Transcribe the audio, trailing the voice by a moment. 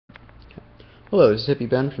Hello, this is Hippie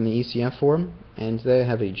Ben from the ECF forum, and today I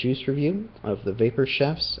have a juice review of the Vapor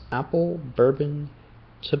Chef's Apple Bourbon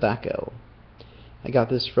Tobacco. I got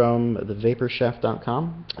this from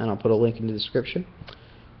thevaporchef.com, and I'll put a link in the description.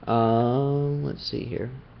 Let's see here.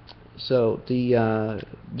 So the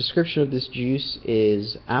description of this juice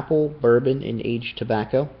is apple, bourbon, and aged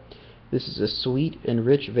tobacco. This is a sweet and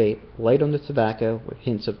rich vape, light on the tobacco, with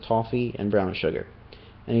hints of toffee and brown sugar.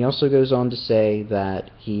 And he also goes on to say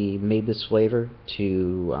that he made this flavor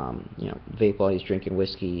to vape while he's drinking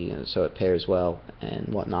whiskey, so it pairs well and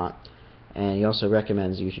whatnot. And he also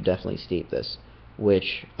recommends you should definitely steep this,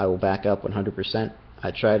 which I will back up 100%.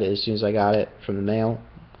 I tried it as soon as I got it from the mail,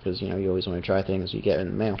 because you always want to try things you get in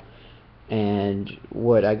the mail. And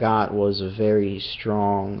what I got was a very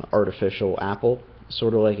strong artificial apple,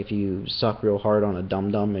 sort of like if you suck real hard on a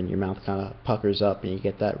dum-dum and your mouth kind of puckers up and you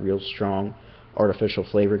get that real strong artificial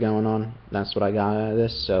flavor going on. That's what I got out of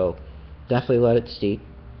this, so definitely let it steep.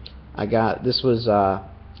 This was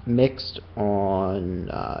mixed on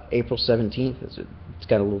April 17th. It's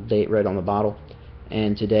got a little date right on the bottle,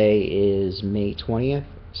 and today is May 20th,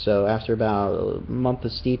 so after about a month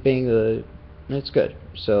of steeping, it's good.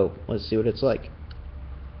 So let's see what it's like.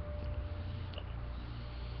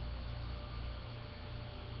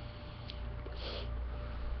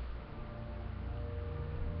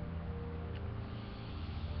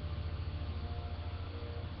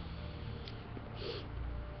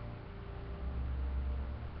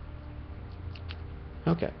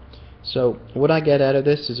 Okay, so what I get out of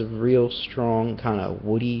this is a real strong kind of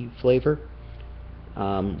woody flavor,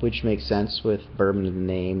 which makes sense with bourbon in the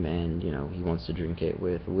name, and he wants to drink it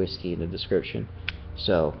with whiskey in the description.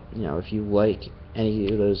 So if you like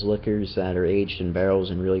any of those liquors that are aged in barrels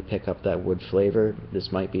and really pick up that wood flavor,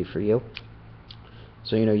 this might be for you.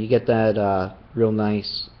 So you get that real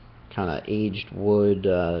nice kind of aged wood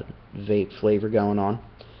vape flavor going on.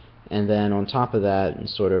 And then on top of that, and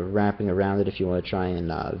sort of wrapping around it, if you want to try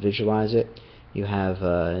and visualize it, you have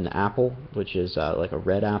an apple, which is like a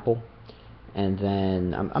red apple. And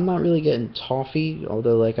then I'm not really getting toffee,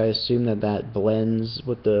 although like I assume that blends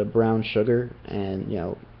with the brown sugar, and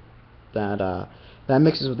that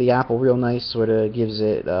mixes with the apple real nice, sort of gives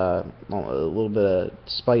it a little bit of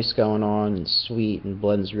spice going on, and sweet, and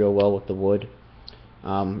blends real well with the wood.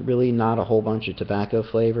 Really not a whole bunch of tobacco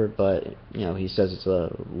flavor, but he says it's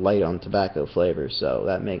a light on tobacco flavor, so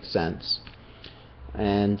that makes sense.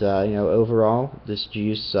 And overall, this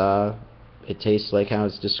juice it tastes like how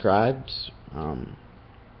it's described.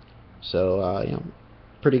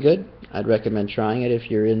 Pretty good. I'd recommend trying it if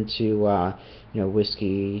you're into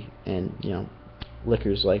whiskey and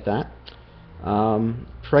liquors like that.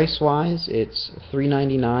 Price wise, it's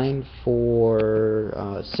 $3.99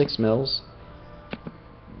 for 6 mils.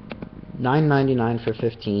 $9.99 for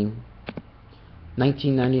 15,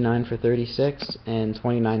 $19.99 for 36, and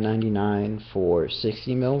 $29.99 for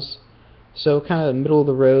 60 mils. So kind of middle of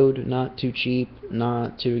the road, not too cheap,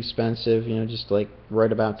 not too expensive, just like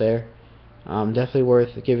right about there. Definitely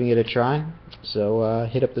worth giving it a try. So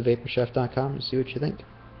hit up thevaporchef.com and see what you think.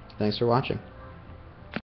 Thanks for watching.